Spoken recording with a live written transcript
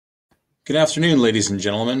Good afternoon, ladies and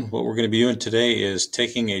gentlemen. What we're going to be doing today is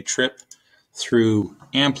taking a trip through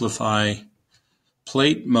Amplify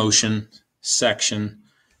plate motion section,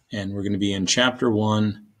 and we're going to be in Chapter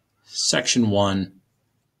 1, Section 1.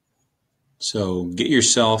 So get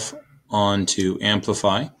yourself onto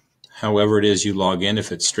Amplify, however it is you log in,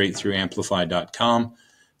 if it's straight through amplify.com,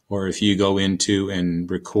 or if you go into and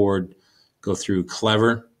record, go through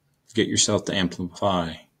Clever, get yourself to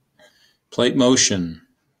Amplify. Plate motion.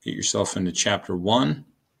 Get yourself into Chapter 1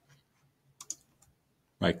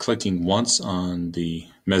 by clicking once on the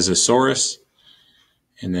Mesosaurus,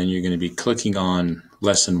 and then you're going to be clicking on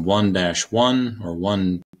Lesson 1-1 or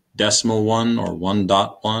 1.1 or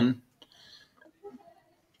 1.1.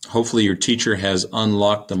 Hopefully your teacher has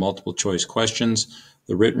unlocked the multiple choice questions,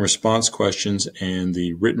 the written response questions, and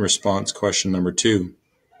the written response question number 2.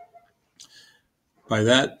 By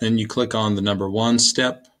that, then you click on the number 1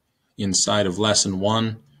 step inside of Lesson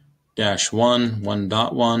 1-1,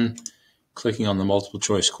 1.1, clicking on the multiple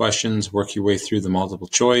choice questions. Work your way through the multiple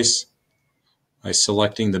choice by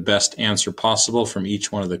selecting the best answer possible from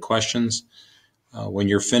each one of the questions. When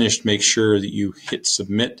you're finished, make sure that you hit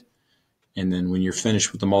submit, and then when you're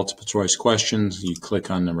finished with the multiple choice questions, you click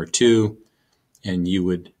on number 2, and you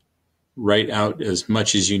would write out as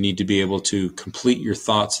much as you need to be able to complete your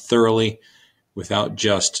thoughts thoroughly without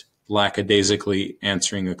just lackadaisically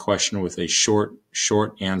answering a question with a short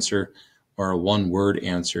answer or a one-word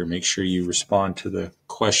answer. Make sure you respond to the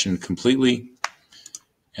question completely,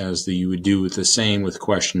 as you would do with the same with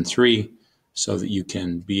question 3, so that you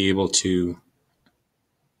can be able to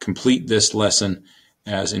complete this lesson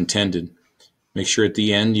as intended. Make sure at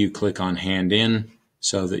the end you click on Hand In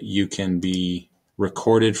so that you can be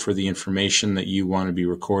recorded for the information that you want to be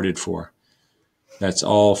recorded for. That's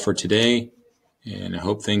all for today, and I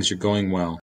hope things are going well.